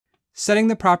Setting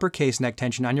the proper case neck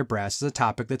tension on your brass is a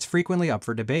topic that's frequently up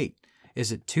for debate.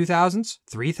 Is it 2 thousandths,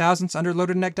 3 thousandths under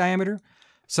loaded neck diameter?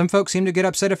 Some folks seem to get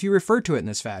upset if you refer to it in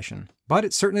this fashion, but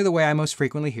it's certainly the way I most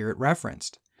frequently hear it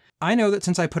referenced. I know that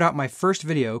since I put out my first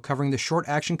video covering the short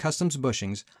Action Customs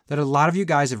bushings, that a lot of you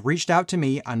guys have reached out to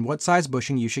me on what size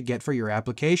bushing you should get for your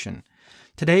application.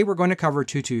 Today we're going to cover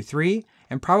 223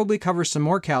 and probably cover some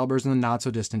more calibers in the not so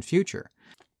distant future.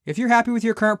 If you're happy with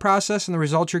your current process and the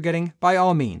results you're getting, by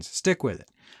all means, stick with it.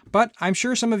 But I'm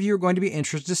sure some of you are going to be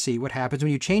interested to see what happens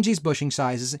when you change these bushing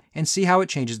sizes and see how it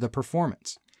changes the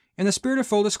performance. In the spirit of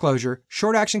full disclosure,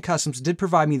 Short Action Customs did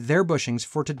provide me their bushings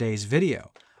for today's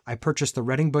video. I purchased the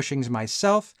Redding bushings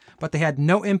myself, but they had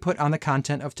no input on the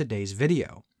content of today's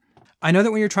video. I know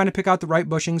that when you're trying to pick out the right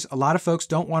bushings, a lot of folks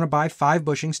don't want to buy 5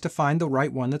 bushings to find the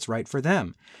right one that's right for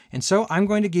them. And so I'm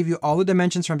going to give you all the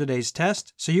dimensions from today's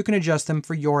test so you can adjust them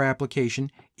for your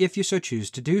application if you so choose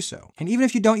to do so. And even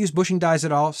if you don't use bushing dies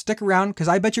at all, stick around because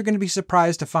I bet you're going to be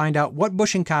surprised to find out what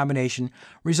bushing combination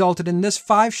resulted in this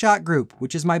 5-shot group,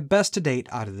 which is my best to date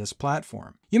out of this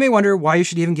platform. You may wonder why you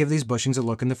should even give these bushings a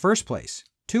look in the first place.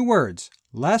 2 words: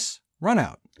 less run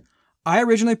out. I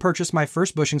originally purchased my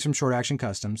first bushings from Short Action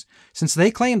Customs since they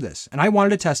claimed this, and I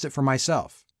wanted to test it for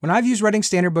myself. When I've used Redding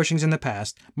standard bushings in the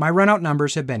past, my runout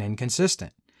numbers have been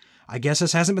inconsistent. I guess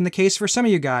this hasn't been the case for some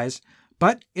of you guys,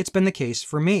 but it's been the case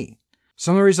for me.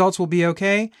 Some of the results will be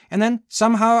okay, and then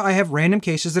somehow I have random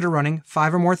cases that are running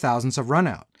 5 or more thousandths of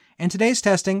runout, and today's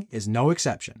testing is no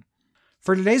exception.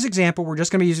 For today's example, we're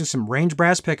just going to be using some range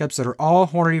brass pickups that are all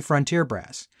Hornady Frontier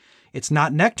brass. It's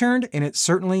not neck turned, and it's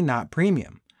certainly not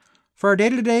premium. For our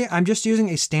data today, I'm just using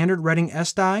a standard Redding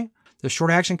S die. The Short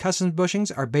Action Customs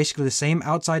bushings are basically the same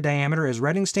outside diameter as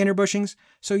Redding standard bushings,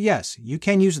 so yes, you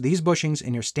can use these bushings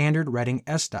in your standard Redding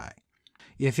S die.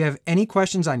 If you have any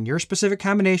questions on your specific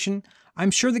combination,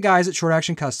 I'm sure the guys at Short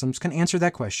Action Customs can answer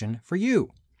that question for you.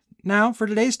 Now, for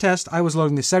today's test, I was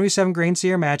loading the 77 grain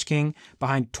Sierra Match King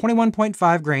behind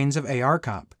 21.5 grains of AR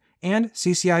comp and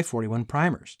CCI 41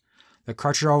 primers. The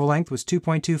cartridge overall length was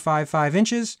 2.255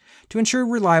 inches to ensure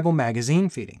reliable magazine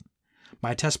feeding.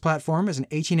 My test platform is an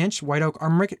 18-inch White Oak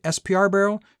Armoric SPR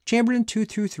barrel chambered in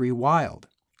 223 Wild.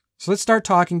 So let's start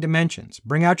talking dimensions.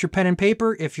 Bring out your pen and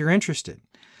paper if you're interested.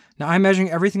 Now I'm measuring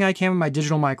everything I can with my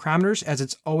digital micrometers, as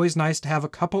it's always nice to have a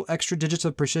couple extra digits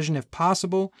of precision if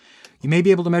possible. You may be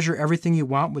able to measure everything you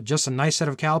want with just a nice set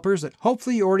of calipers that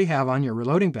hopefully you already have on your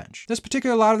reloading bench. This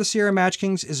particular lot of the Sierra Match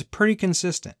Kings is pretty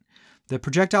consistent. The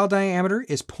projectile diameter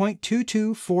is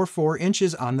 0.2244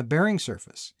 inches on the bearing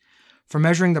surface. For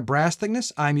measuring the brass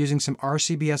thickness, I'm using some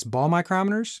RCBS ball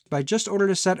micrometers. I just ordered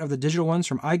a set of the digital ones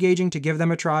from iGaging to give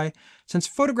them a try, since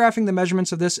photographing the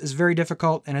measurements of this is very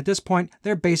difficult, and at this point,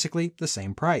 they're basically the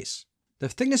same price. The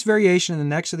thickness variation in the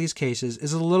necks of these cases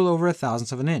is a little over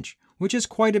 1/1000th of an inch, which is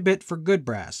quite a bit for good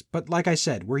brass, but like I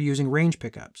said, we're using range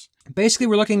pickups. Basically,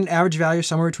 we're looking at an average value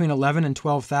somewhere between 11 and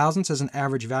 12 thousandths as an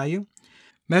average value.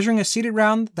 Measuring a seated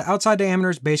round, the outside diameter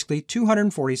is basically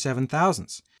 247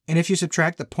 thousandths. And if you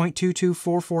subtract the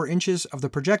 0.2244 inches of the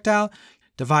projectile,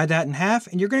 divide that in half,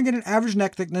 and you're going to get an average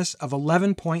neck thickness of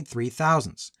 11.3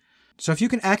 thousandths. So if you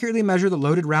can accurately measure the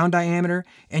loaded round diameter,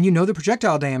 and you know the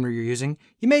projectile diameter you're using,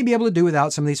 you may be able to do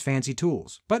without some of these fancy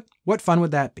tools. But what fun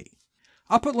would that be?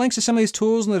 I'll put links to some of these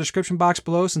tools in the description box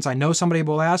below, since I know somebody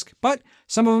will ask, but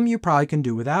some of them you probably can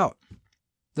do without.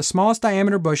 The smallest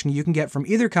diameter bushing you can get from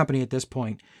either company at this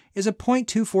point is a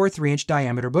 0.243 inch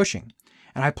diameter bushing,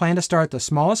 and I plan to start the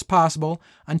smallest possible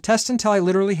and test until I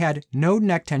literally had no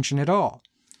neck tension at all.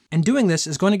 And doing this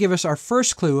is going to give us our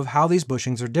first clue of how these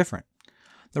bushings are different.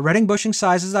 The Redding bushing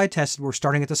sizes I tested were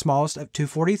starting at the smallest at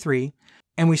 243,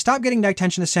 and we stopped getting neck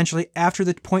tension essentially after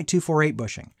the 0.248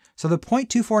 bushing, so the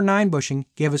 0.249 bushing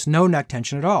gave us no neck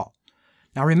tension at all.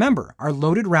 Now remember, our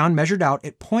loaded round measured out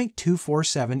at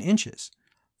 0.247 inches.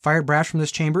 Fired brass from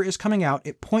this chamber is coming out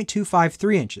at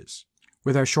 0.253 inches.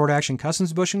 With our Short Action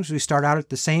Customs bushings, we start out at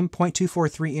the same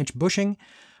 0.243 inch bushing,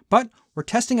 but we're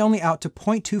testing only out to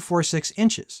 0.246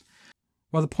 inches.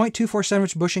 While the 0.247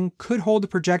 inch bushing could hold the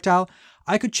projectile,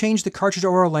 I could change the cartridge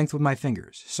overall length with my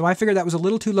fingers, so I figured that was a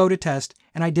little too low to test,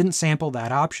 and I didn't sample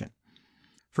that option.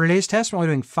 For today's test, we're only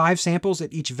doing 5 samples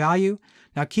at each value.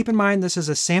 Now keep in mind this is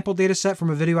a sample data set from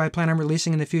a video I plan on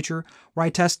releasing in the future where I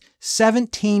test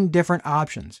 17 different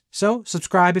options, so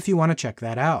subscribe if you want to check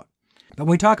that out. But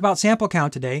when we talk about sample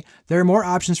count today, there are more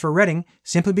options for Redding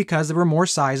simply because there were more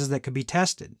sizes that could be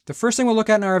tested. The first thing we'll look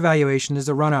at in our evaluation is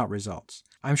the runout results.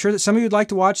 I'm sure that some of you would like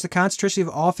to watch the concentricity of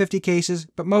all 50 cases,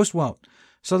 but most won't.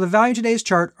 So the value in today's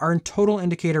chart are in total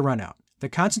indicator runout. The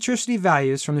concentricity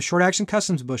values from the Short Action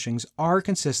Customs bushings are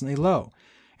consistently low,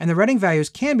 and the Redding values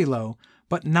can be low,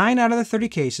 but 9 out of the 30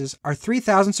 cases are 3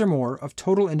 thousandths or more of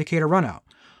total indicator runout,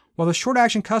 while the short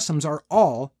action customs are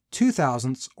all 2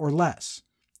 thousandths or less.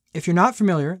 If you're not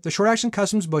familiar, the short action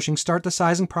customs bushings start the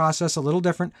sizing process a little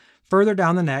different further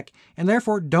down the neck and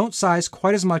therefore don't size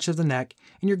quite as much of the neck,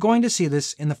 and you're going to see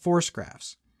this in the force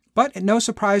graphs. But at no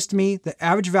surprise to me, the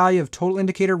average value of total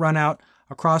indicator runout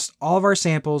across all of our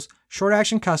samples, short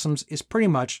action customs is pretty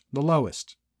much the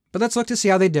lowest. But let's look to see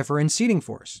how they differ in seating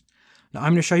force. Now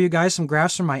I'm going to show you guys some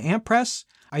graphs from my amp press.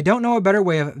 I don't know a better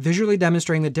way of visually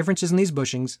demonstrating the differences in these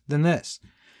bushings than this.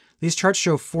 These charts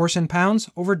show force in pounds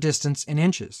over distance in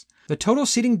inches. The total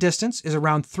seating distance is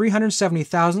around 370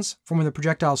 thousandths from when the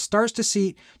projectile starts to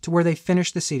seat to where they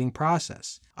finish the seating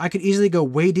process. I could easily go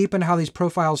way deep into how these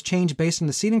profiles change based on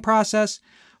the seating process,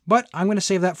 but I'm going to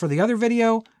save that for the other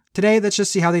video. Today, let's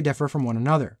just see how they differ from one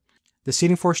another. The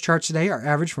seating force charts today are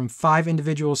averaged from 5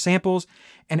 individual samples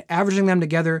and averaging them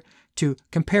together to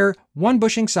compare one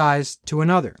bushing size to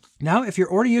another. Now, if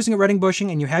you're already using a Redding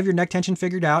bushing and you have your neck tension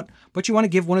figured out, but you want to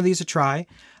give one of these a try,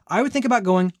 I would think about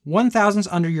going 1 thousandths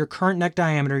under your current neck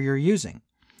diameter you're using.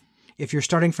 If you're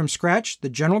starting from scratch, the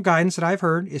general guidance that I've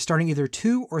heard is starting either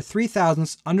 2 or 3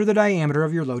 thousandths under the diameter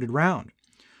of your loaded round.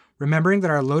 Remembering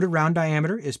that our loaded round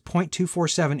diameter is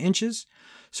 0.247 inches,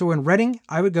 so in Redding,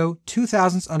 I would go 2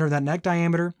 thousandths under that neck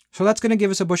diameter, so that's going to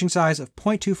give us a bushing size of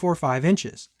 0.245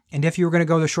 inches. And if you were going to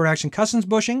go the short action customs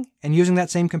bushing and using that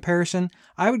same comparison,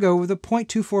 I would go with a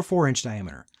 0.244 inch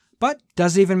diameter. But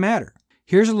does it even matter?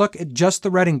 Here's a look at just the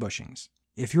Redding bushings.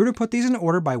 If you were to put these in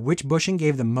order by which bushing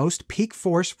gave the most peak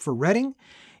force for Redding,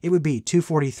 it would be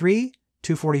 243,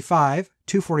 245,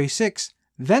 246,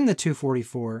 then the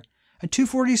 244, and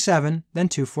 247, then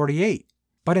 248.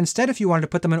 But instead, if you wanted to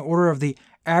put them in order of the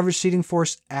average seating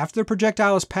force after the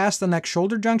projectile is past the neck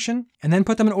shoulder junction, and then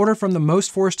put them in order from the most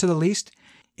force to the least,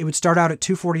 it would start out at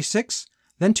 246,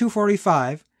 then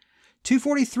 245,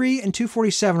 243 and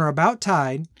 247 are about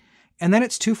tied, and then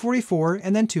it's 244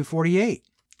 and then 248.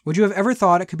 Would you have ever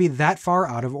thought it could be that far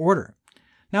out of order?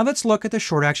 Now let's look at the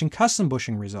short action custom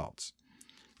bushing results.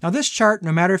 Now this chart,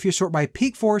 no matter if you sort by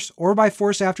peak force or by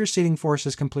force after seating force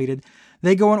is completed,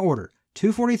 they go in order,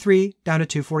 243 down to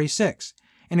 246.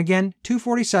 And again,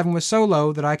 247 was so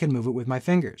low that I can move it with my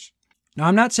fingers. Now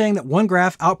I'm not saying that one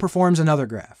graph outperforms another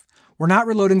graph. We're not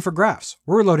reloading for graphs,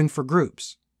 we're reloading for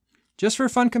groups. Just for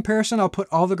fun comparison, I'll put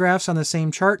all the graphs on the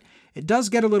same chart. It does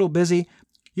get a little busy.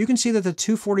 You can see that the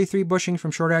 243 bushing from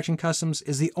Short Action Customs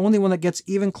is the only one that gets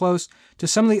even close to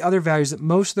some of the other values that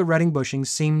most of the Redding bushings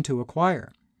seem to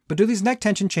acquire. But do these neck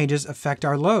tension changes affect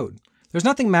our load? There's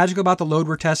nothing magical about the load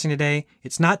we're testing today.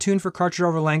 It's not tuned for cartridge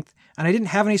over length, and I didn't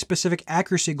have any specific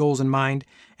accuracy goals in mind,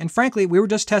 and frankly, we were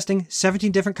just testing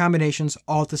 17 different combinations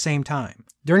all at the same time.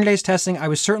 During today's testing, I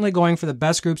was certainly going for the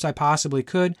best groups I possibly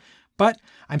could, but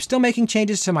I'm still making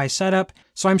changes to my setup,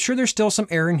 so I'm sure there's still some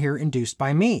error in here induced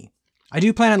by me. I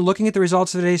do plan on looking at the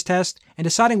results of today's test and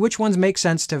deciding which ones make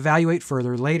sense to evaluate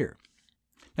further later.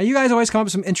 Now, you guys always come up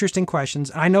with some interesting questions,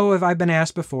 and I know if I've been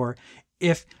asked before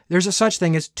if there's a such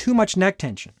thing as too much neck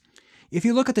tension. If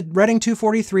you look at the Redding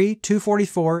 243,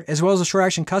 244, as well as the Short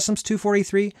Action Customs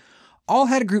 243, all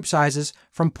had group sizes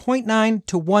from 0.9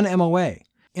 to 1 MOA.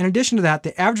 In addition to that,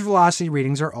 the average velocity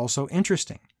readings are also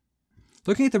interesting.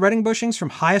 Looking at the Redding bushings from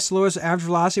highest to lowest average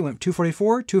velocity went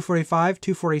 244, 245,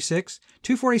 246,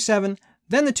 247,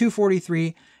 then the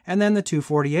 243, and then the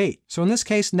 248. So in this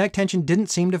case, neck tension didn't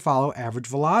seem to follow average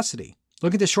velocity.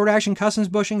 Looking at the Short Action Customs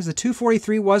bushings, the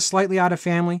 243 was slightly out of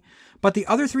family, but the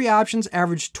other three options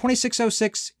averaged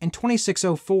 2606 and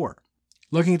 2604.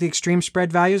 Looking at the extreme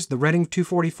spread values, the Redding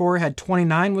 244 had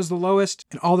 29 was the lowest,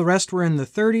 and all the rest were in the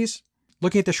 30s.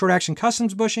 Looking at the Short Action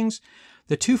Customs bushings,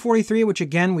 the 243, which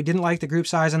again, we didn't like the group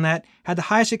size on that, had the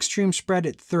highest extreme spread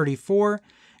at 34,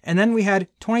 and then we had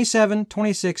 27,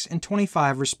 26, and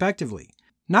 25 respectively.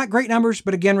 Not great numbers,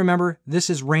 but again, remember, this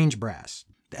is range brass.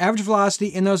 The average velocity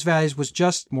in those values was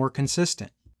just more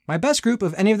consistent. My best group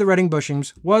of any of the Redding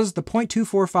bushings was the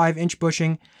 0.245 inch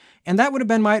bushing, and that would have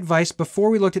been my advice before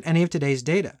we looked at any of today's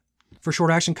data. For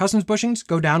Short Action Customs bushings,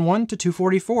 go down 1 to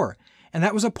 244, and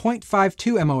that was a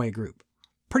 0.52 MOA group.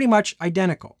 Pretty much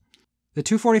identical. The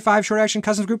 245 Short Action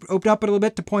Customs group opened up a little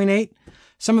bit to 0.8.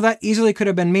 Some of that easily could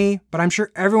have been me, but I'm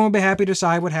sure everyone will be happy to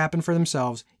decide what happened for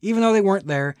themselves, even though they weren't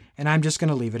there, and I'm just going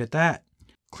to leave it at that.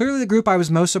 Clearly the group I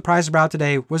was most surprised about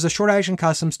today was the Short Action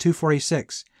Customs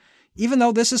 246. Even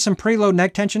though this is some pretty low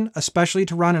neck tension, especially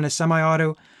to run in a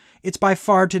semi-auto, it's by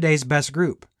far today's best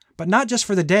group. But not just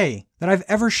for the day, that I've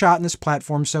ever shot in this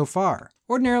platform so far.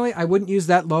 Ordinarily, I wouldn't use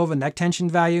that low of a neck tension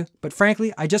value, but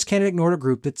frankly, I just can't ignore a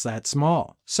group that's that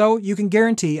small. So you can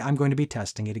guarantee I'm going to be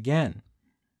testing it again.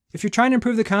 If you're trying to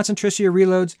improve the concentricity of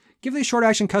reloads, give these short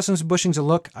action customs bushings a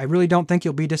look. I really don't think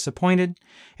you'll be disappointed.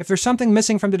 If there's something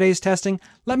missing from today's testing,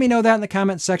 let me know that in the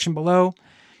comments section below.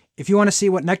 If you want to see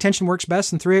what neck tension works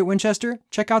best in .38 Winchester,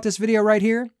 check out this video right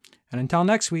here. And until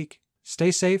next week,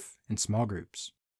 stay safe in small groups.